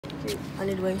I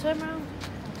need a wee. Turn around.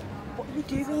 What are you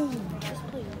doing? Just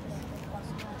please.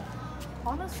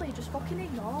 Honestly, just fucking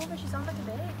ignore her. She sounds like a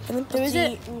bitch. Who is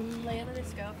it? Layla,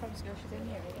 this girl from school. She's in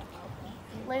here.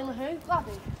 Layla who?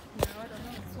 Gladys? No, I don't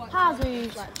know.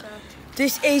 Hazard.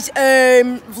 This is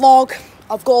vlog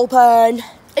of golborne.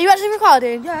 Are you actually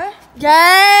recording? Yeah.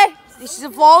 Yeah. This is a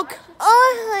vlog.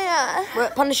 Oh yeah. We're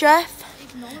at Panda Chef,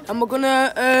 and we're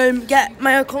gonna get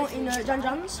my account in Jan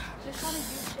Jan's.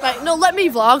 Right, no, let me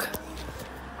vlog.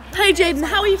 Hey Jaden,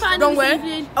 how are you finding this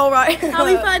evening? All right. How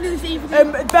are you finding this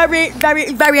evening?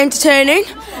 Very entertaining.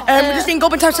 We're just in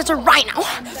Golborne Town Centre right now.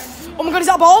 Oh my god, is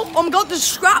that a ball? Oh my god, there's a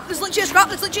scrap. There's literally a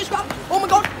scrap. Oh my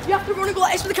god, you have to run and go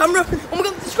like this with the camera. Oh my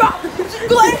god, there's a scrap. Go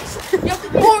like this. You have to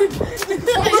run. Oh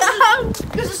my god,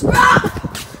 there's a scrap.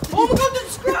 Oh my god, there's a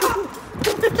scrap.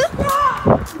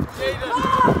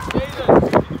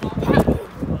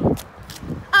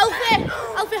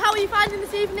 Alfie, how are you finding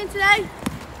this evening today?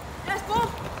 Yes, Bob.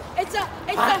 It's a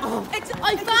I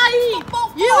fight.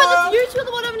 You two are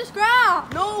the one having a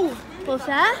scrap. No. What's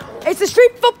that? It's a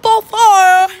street football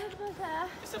fire.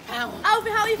 It's a pound. Alfie,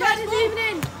 how are you finding this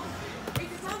evening?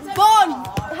 Bon,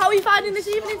 how are you finding this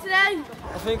evening today?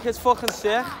 I think it's fucking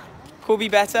sick. Could be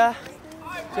better.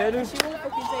 Cameron,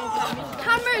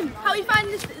 how are you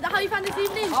finding this? How are you finding this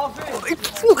evening? It's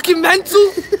fucking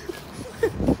mental.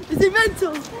 Is it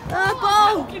mental?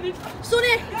 Bon.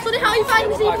 Sonny, how are you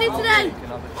finding this evening today?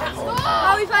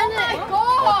 How are you finding it?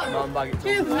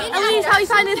 Elise, how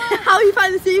are you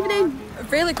finding this evening?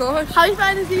 Really good. How are you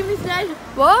finding this evening today?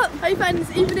 What? How are you finding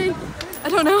this evening? I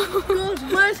don't know. Good.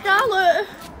 Where's Scarlett?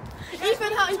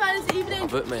 Ethan, how are you finding this evening?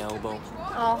 I've hurt my elbow.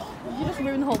 Oh, you just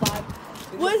ruined the whole vibe.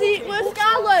 Where's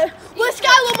Scarlett? Where's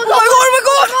Scarlett? Oh my god! Oh my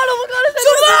god! Oh my god!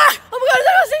 Oh my god! I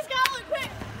see Scarlett!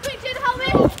 Quick, Jade, help me!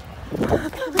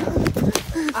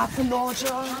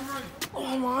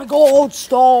 Oh my god,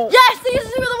 stop. Yes, these are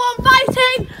the one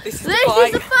fighting! This is the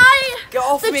fight! Get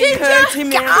off the me, ginger, you're hurting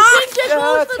me. The ginger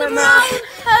goes for the brown.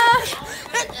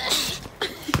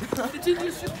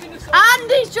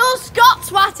 And he's just got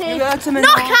swatted.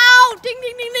 Knockout! Ding,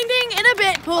 ding, ding, ding, ding. In a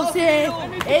bit, pussy.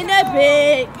 In a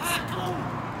bit.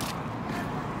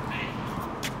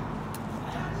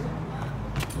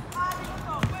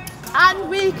 And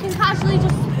we can casually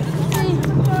just see.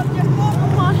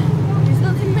 Come on. He's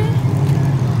nothing me.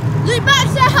 Luke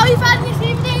Baxter, how are you finding this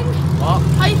evening? What?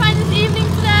 How are you finding this evening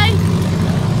today?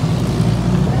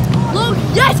 Look,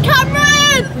 yes,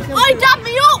 Cameron! Oi, dab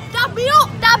me up, dab me up,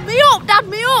 dab me up, dab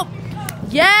me up.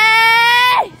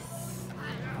 Yes!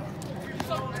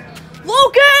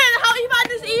 Logan, how are you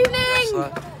finding this evening?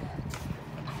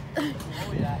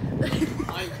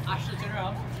 Ashley, turn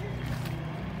around.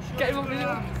 Get him up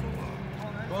here.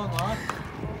 Go on, lad.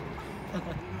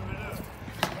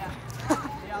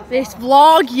 This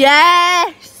vlog,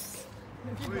 yes!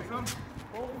 Where are you from?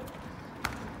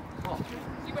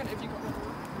 You went if you got...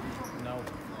 No.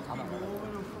 I'm not.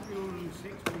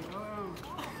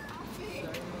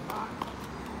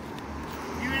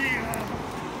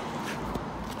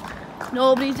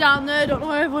 Nobody's down there, don't know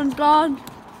where everyone's gone.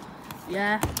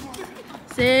 Yeah.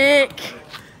 Sick.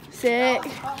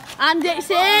 And it's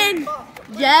in!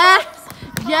 Yes!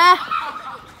 Yeah!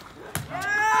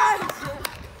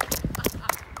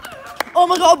 Oh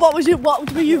my god, what were you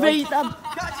reading them?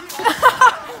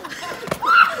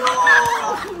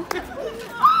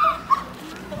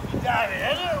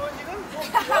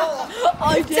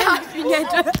 I did.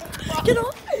 Get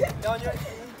off.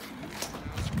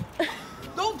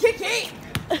 Don't kick it.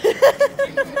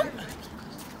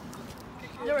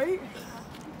 You're right.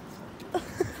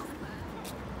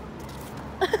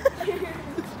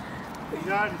 He's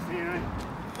the hardest here, eh?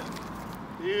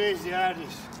 He is the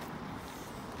hardest.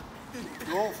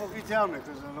 Don't fucking tell me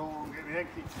because I don't want to get me head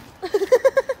kicked.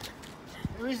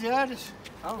 Who is the hardest?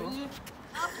 I don't know.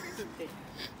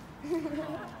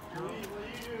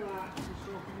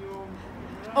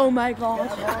 Oh my god.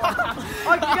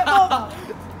 I can get over.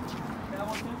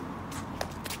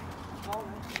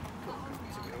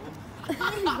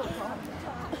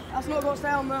 That's not what's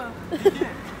down there.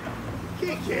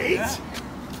 Kick it!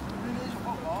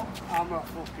 I'm a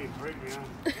fucking prick, man.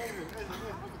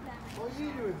 What are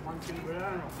you doing, punching the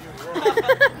banana off your wall?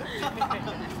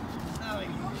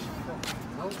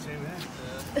 Don't say that.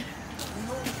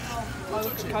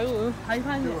 How you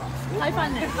finding it? How you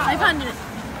finding it? How you finding it?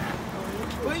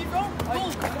 Where you from?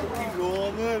 Fucking go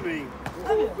over me.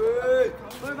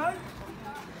 Where, mate?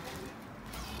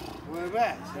 Where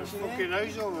at? There's a fucking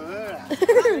house over there.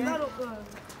 That up there.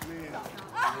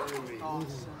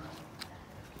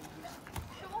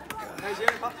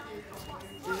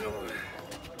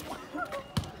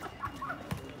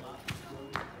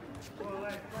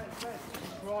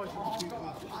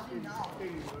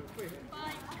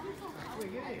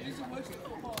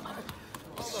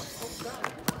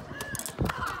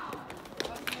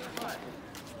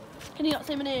 Can you not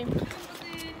say my name?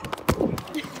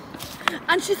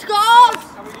 And she scores!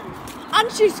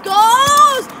 And she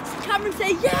scores! Cameron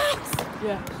say yes!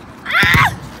 Yeah.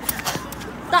 Ah!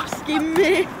 That skinned me. Would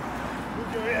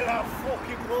you hit that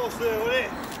fucking post there, would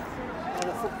it? I'd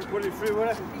have fucking put it through, would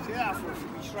it? See that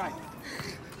fucking be straight.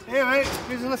 Here, mate,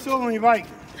 here's a little on your bike.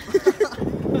 You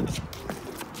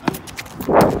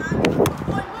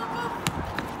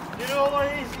know what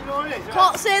it is? You know what it is?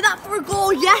 Can't say that for a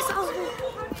goal, yes!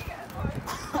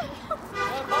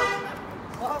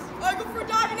 I go for a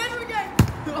dive and enter again.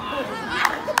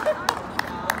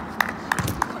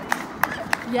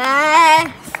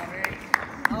 Yes!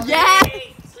 Yes!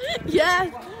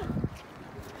 Yes!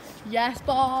 Yes,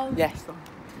 Bob! Yes.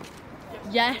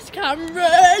 Yes,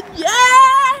 Cameron!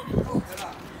 Yes!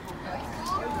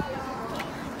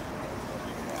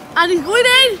 And he's going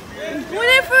in! He's going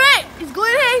in for it! He's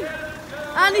going in!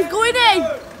 And he's going in!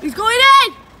 He's going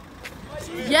in!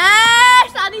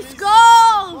 Yes! And he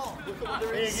scores!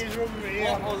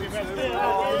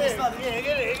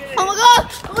 Oh my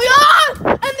god! Oh my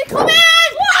god! And they come in! Oh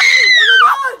my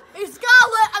god! It's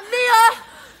Scarlett and Mia,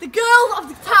 the girls of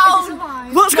the town.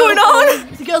 What's going on?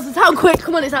 It's the girls of the town. Quick,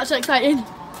 come on! It's actually exciting.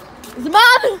 There's a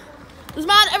man. There's a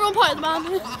man. Everyone point at the man.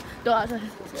 Don't actually.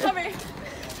 Sorry.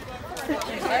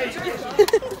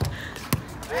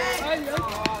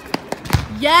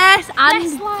 Yes, and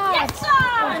Yes, lad.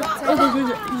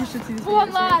 you should see this. Go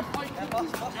on, lad.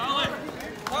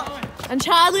 And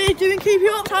Charlie doing keep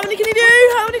you up. How many can he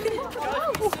do? How many can he do?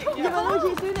 You don't know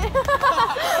he's doing it.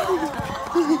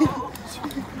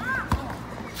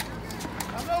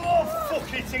 I'm not all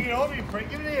fucking taking over you, prick.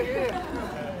 Give it here.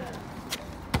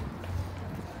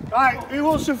 Right, who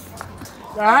wants to...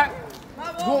 Right.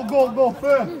 Go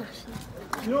first.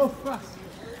 You're fast.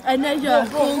 And then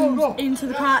comes into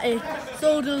the party.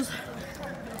 So does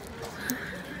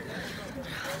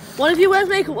one of you wears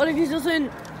makeup, one of you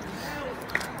doesn't.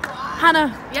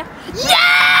 Hannah. Yeah.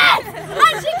 Yes!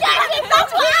 And she gets it from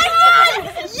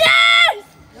Tyson! Yes!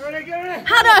 Get ready.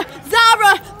 Hannah,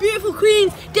 Zara, beautiful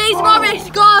queens, Daisy Morris,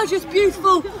 gorgeous,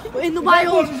 beautiful, in the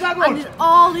wild, Is that good? and there's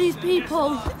all these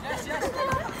people.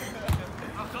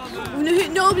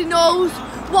 Nobody knows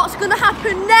what's going to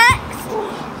happen next.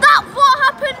 That's what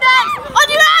happened next. On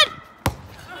your head.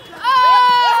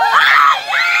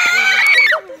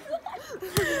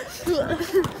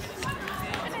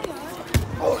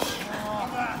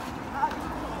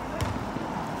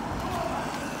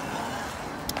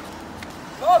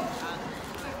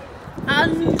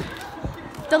 And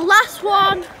the last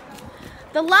one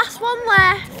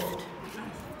left.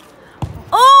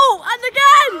 Oh, and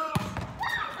again.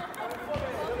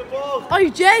 Oh,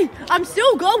 Jay, I'm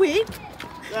still going.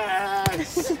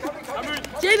 Yes.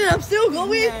 Jaden, I'm still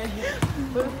going.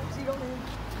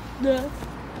 No.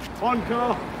 On,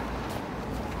 go.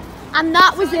 And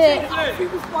that was it.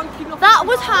 That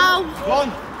was how. Go on.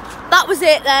 That was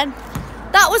it then.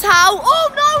 That was how. Oh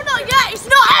no, not yet. It's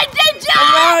not ending,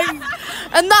 Jay.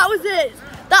 And that was it.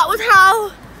 That was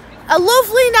how a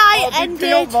lovely night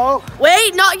ended.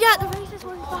 Wait, not yet. The racist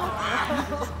one's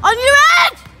back. On your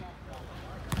head.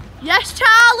 Yes,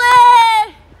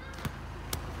 Charlie.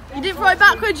 You didn't throw it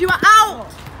backwards. You were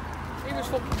out. He was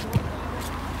fucking.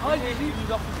 I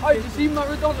did you see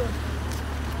Maradona?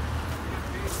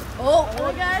 Oh,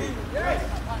 again. Yes.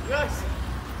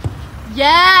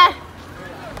 Yeah.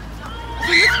 It's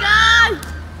in the sky.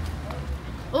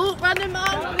 Oh, random man.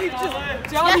 Charlie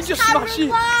Yes, just Cameron, smashed it.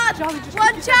 lad. Charlie just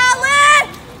Run, Charlie.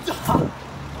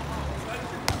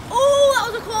 Oh, that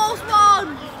was a close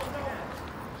one.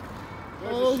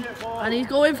 Oh, and he's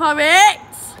going for it.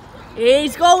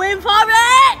 He's going for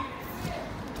it.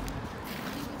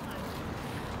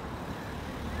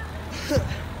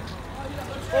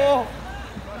 Oh.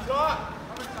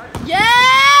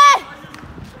 Yeah.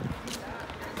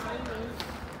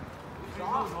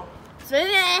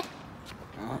 Swing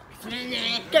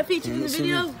Get featured in the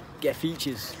video. Get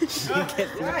features. The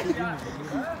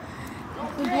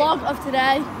vlog of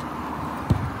today.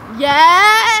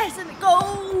 Yes, and it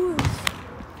goes.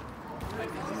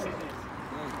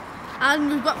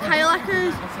 And we've got Kyle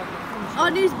Eckers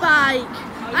on his bike.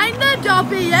 And the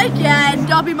Dobby again,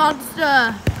 Dobby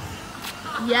Monster.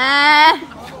 Yeah.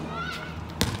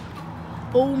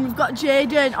 Boom, we've got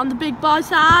Jaden on the big boy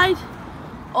side.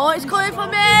 Oh, it's coming for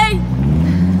me.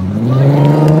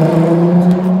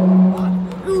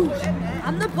 Ooh,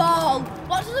 and the ball.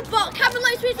 What does the ball? Cameron,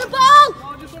 let's reach the ball.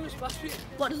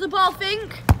 What does the ball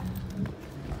think?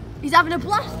 He's having a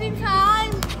blasting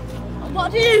time.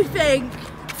 What do you think?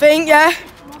 Think, yeah.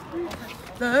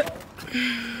 Look.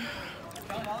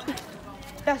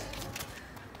 Yes.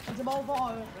 It's a ball for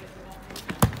her.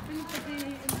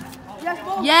 Yes,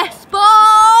 Bon. Yes,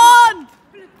 Bon!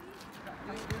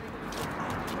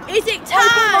 Is it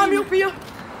time?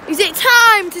 Is it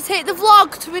time to take the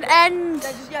vlog to an end?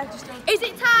 Yeah, just Is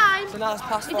it time? So now it's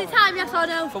past Is it time, yes or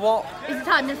no? For what? Is it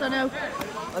time, yes or no?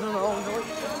 I don't know.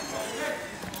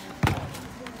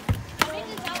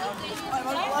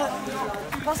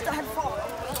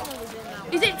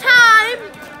 Is it time?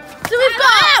 So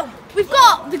we've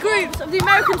got the groups of the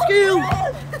American school.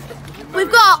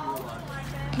 We've got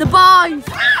the boys.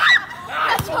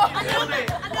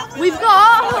 We've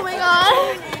got, oh my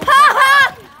god. Ha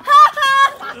ha! Ha ha!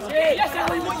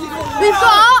 We've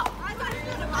got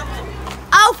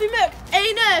Alfie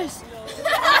McAnus.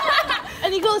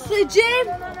 And he goes to the gym.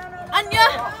 And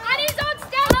yeah. And he's on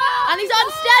stage. And he's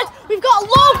on stage. We've got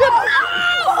Logan.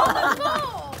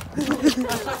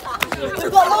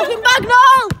 We've got Logan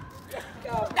Bagnall.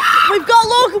 We've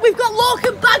got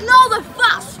Logan Bagnall, the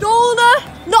fat stoner.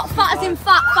 Not fat as in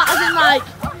fat, fat as in like.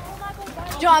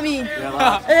 Do you know what I mean?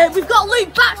 Yeah, we've got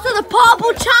Luke Baxter, the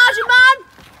purple charger man.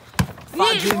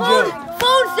 Phone's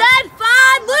dead,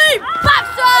 fine, Luke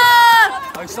Baxter.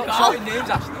 Oh, stop shouting names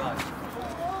actually.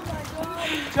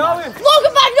 Like.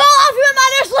 Logan Bagnall, Alfie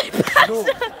McAnus, Luke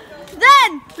Baxter. Then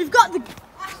we've got the.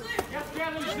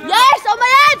 Yes, on my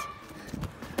head.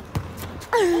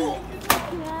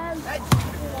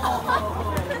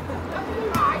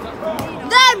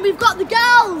 Then we've got the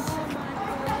girls.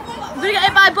 I'm gonna get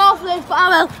hit by both of those, but I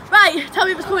will. Right, tell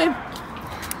me what's coming.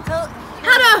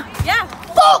 Hannah! Yeah.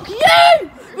 Fuck you!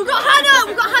 We've got Hannah!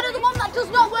 We've got Hannah, the one that does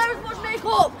not wear as much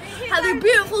makeup. And the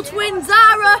beautiful twin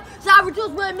Zara. Zara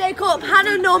does wear makeup.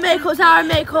 Hannah, no makeup. Zara,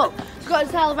 makeup. You've got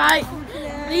to tell, right?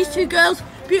 These two girls,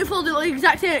 beautiful, they look the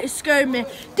exact same. It's scaring me.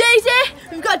 Daisy!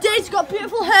 We've got Daisy, got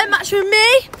beautiful hair match with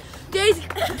me.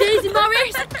 Daisy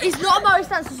Morris is not a Morris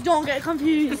dancer, so don't get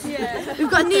confused. Yeah. We've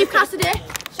got Neve Cassidy.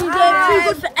 She's too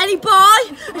good for any boy.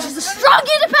 And she's a strong,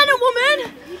 independent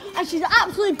woman. And she's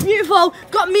absolutely beautiful.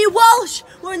 Got Mia Walsh.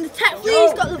 We're in the tech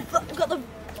fleece. Got the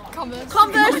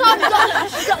Converse on.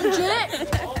 She's got the drip.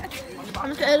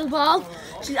 Look at her the ball.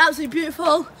 She's absolutely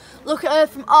beautiful. Look at her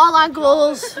from all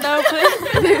angles. No,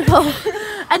 beautiful.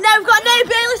 And then we've got Nate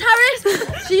Bayless Harris.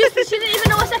 She didn't even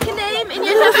know her second name in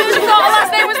year 7. She thought her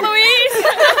last name was Louise.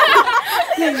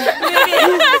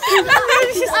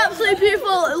 She's absolutely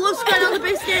beautiful. It loves spreading on the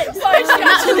biscuits.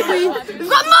 Natural queen. We've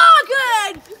got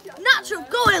Morgan. Natural.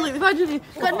 Go away, Luke.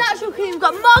 We've got natural queen. We've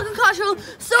got Morgan Cottrell.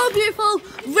 So beautiful.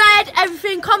 Red.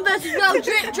 Everything. Converse as well.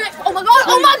 Drip. Oh my god.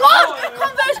 Oh my god.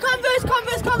 Converse.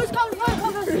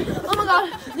 Oh my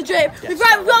god. The drip. We've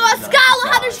got our Scarlett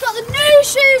Hannah. She's got the new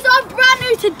shoes on. Brand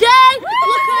new today.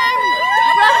 Look at them.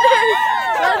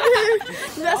 Brand new.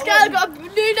 Scarlett got a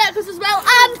new necklace as well.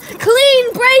 And clean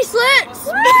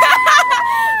bracelets.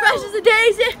 Fresh as a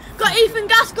daisy. Got Ethan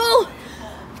Gaskell.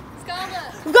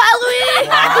 We've got Eloise!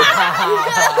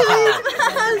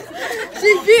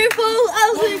 She's beautiful,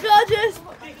 absolutely gorgeous.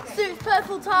 Suits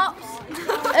purple tops.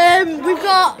 We've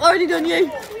got, already done you.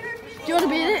 Do you want to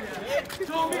be in it?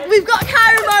 We've got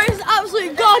Kyra Morris,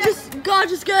 absolutely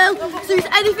gorgeous girl. Suits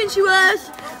anything she wears.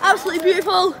 Absolutely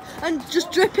beautiful and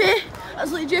just drippy.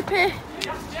 Absolutely drippy.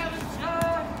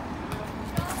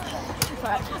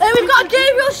 We've got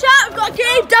Gabriel Shat, we've got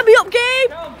Gabe. Dabby up,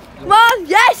 Gabe. Come on,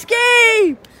 yes,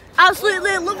 Gabe.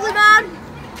 Absolutely lovely man.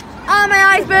 Oh,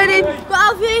 my eye's burning. But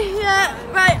Alfie, yeah,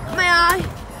 right, my eye.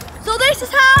 So this is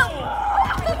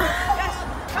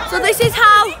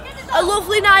how a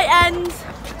lovely night ends.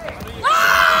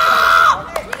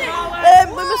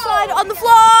 With my slide on the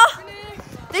floor.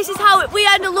 This is how we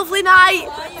end a lovely night.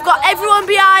 We've got everyone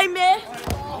behind me.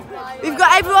 We've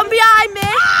got everyone behind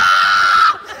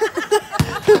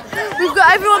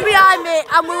me.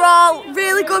 And we're all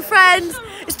really good friends.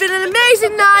 It's been an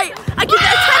amazing night. I give it a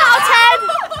 10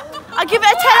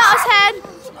 out of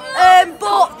 10.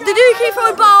 But they do keep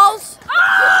throwing balls.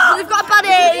 But they've got a bad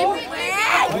aim.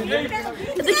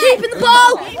 If they're keeping the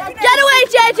ball, get away,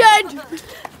 Jaden.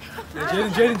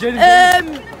 Jaden.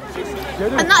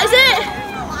 And that is it.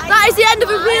 That is the end of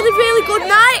a really good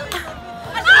night.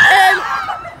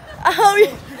 I hope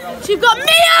you've got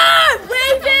Mia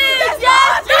waving.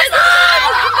 Yes.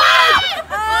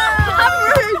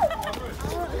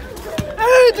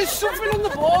 There's something on the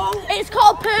ball. It's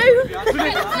called poo.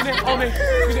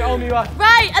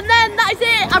 Right, and then that is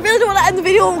it. I really don't want to end the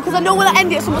video because I know when I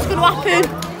end it, something's going to happen.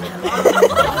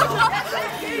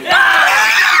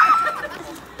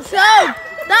 So,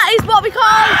 that is what we call a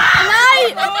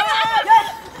night.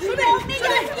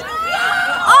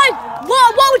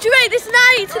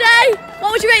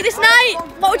 what would you rate this night?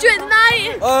 What would you rate the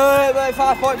night?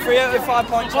 5.3 out of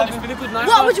 5.7. It's been a good night.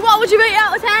 What would you rate it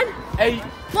out of 10? 8.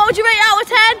 What would you rate it out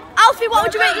of 10? Alfie, what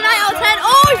would you rate the night out of 10?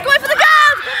 Oh, he's going for the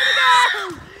girls!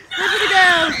 Go for the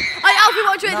girls! Alright, Alfie,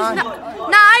 what would you rate this night?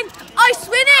 9. Oh,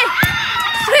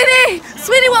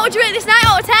 Swinny, what would you rate this night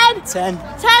out of 10? 10.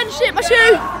 10, shit, my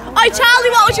shoe. Alright,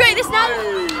 Charlie, what would you rate this night?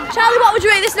 Charlie, what would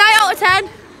you rate this night out of 10?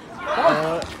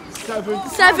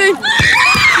 7.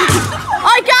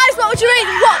 Alright, guys, what would you rate?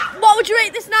 What would you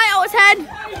rate this night out of 10?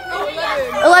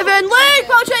 11. Luke,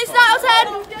 what would you rate this night out of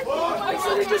 10?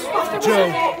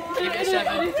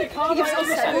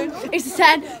 It's a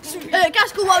 10.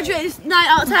 Gaskell, what would you rate this night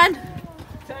out of 10?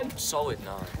 Solid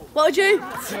 9. What would you?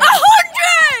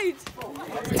 100!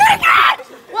 Take it!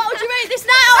 What would you rate this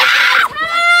night out of 10? 10!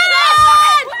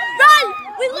 Right,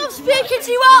 we love speaking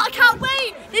to you all. I can't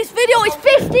wait. This video is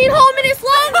 15 whole minutes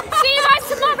long. See you guys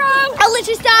tomorrow. I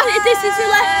literally started this since we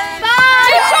left. Bye!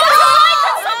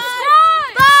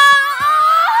 Bye!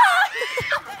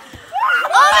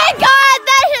 Oh my god,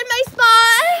 they hit my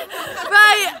spot!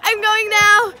 Right, I'm going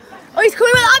now. Oh, he's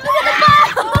coming with the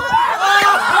ball!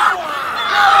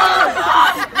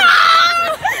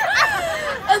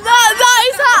 And that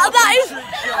is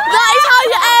how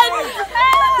you end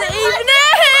the evening!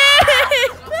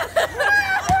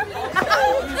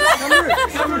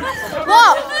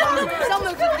 What?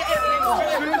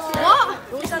 What?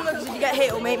 If you get hit,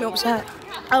 it'll make me upset.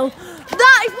 Oh,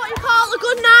 that is what you call a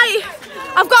good night.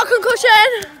 I've got a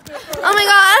concussion. Oh my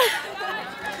god.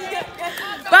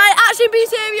 Right, actually be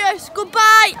serious.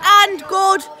 Goodbye and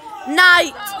good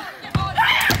night.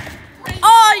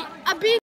 Oh, I've been